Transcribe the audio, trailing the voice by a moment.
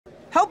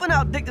Helping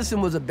out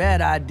Dickinson was a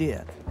bad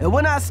idea. And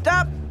when I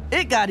stopped,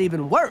 it got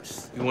even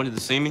worse. You wanted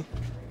to see me?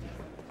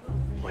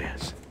 Oh,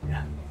 yes,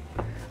 yeah.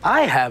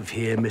 I have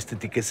here Mr.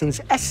 Dickinson's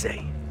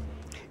essay,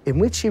 in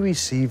which he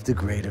received a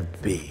grade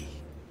of B.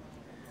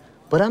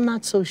 But I'm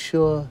not so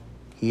sure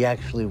he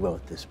actually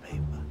wrote this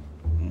paper.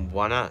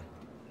 Why not?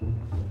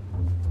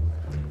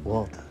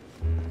 Walter,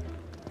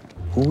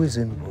 who was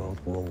in World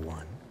War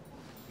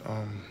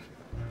I?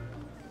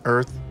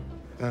 Earth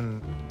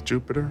and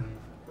Jupiter.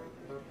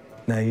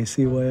 Now you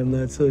see why I'm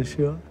not so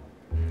sure?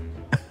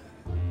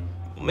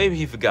 Well, maybe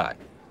he forgot.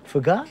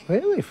 Forgot?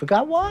 Really?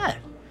 Forgot what?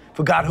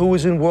 Forgot who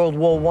was in World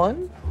War I?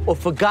 Or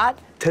forgot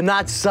to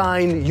not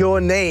sign your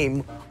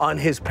name on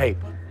his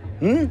paper?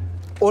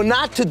 Or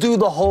not to do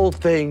the whole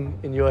thing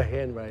in your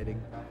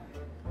handwriting?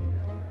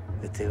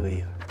 The two of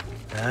you,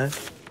 huh?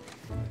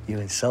 You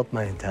insult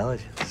my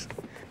intelligence.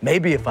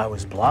 Maybe if I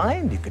was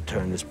blind, you could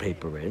turn this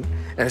paper in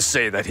and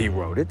say that he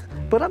wrote it,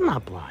 but I'm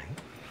not blind.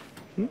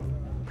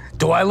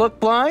 Do I look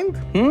blind?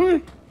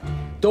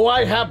 Do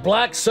I have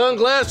black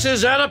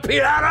sunglasses and a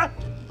piano?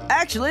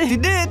 Actually, he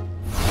did.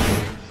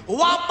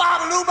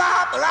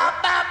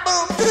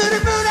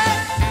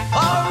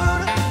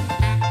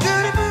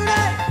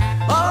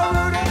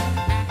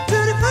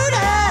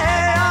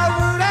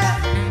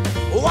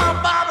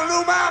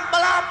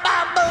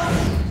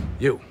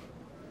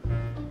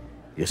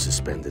 You're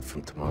suspended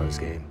from tomorrow's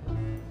game.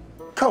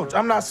 Coach,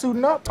 I'm not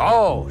suiting up.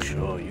 Oh,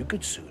 sure, you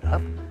could suit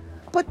up,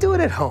 but do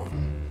it at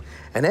home.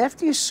 And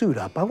after you suit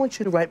up, I want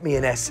you to write me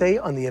an essay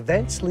on the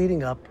events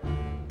leading up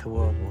to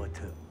World War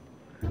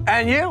II.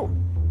 And you?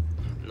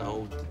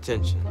 No,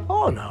 detention.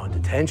 Oh, no,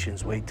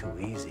 detention's way too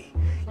easy.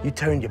 You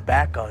turned your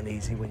back on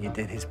Easy when you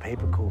did his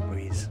paper cool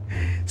breeze.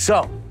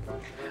 So,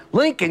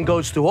 Lincoln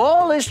goes through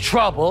all this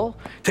trouble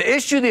to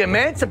issue the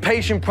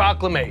Emancipation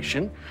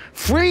Proclamation,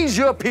 frees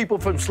your people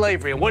from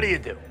slavery, and what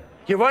do?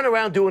 You run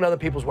around doing other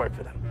people's work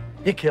for them.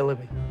 You're killing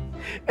me.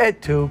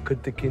 Et tu,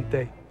 Kunta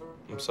Kinte.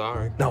 I'm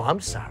sorry. No, I'm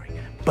sorry,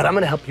 but I'm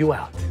gonna help you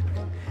out.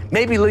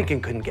 Maybe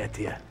Lincoln couldn't get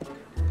to you,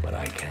 but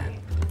I can.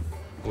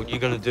 What are you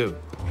gonna do?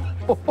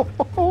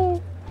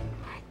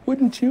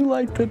 Wouldn't you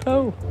like to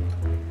know?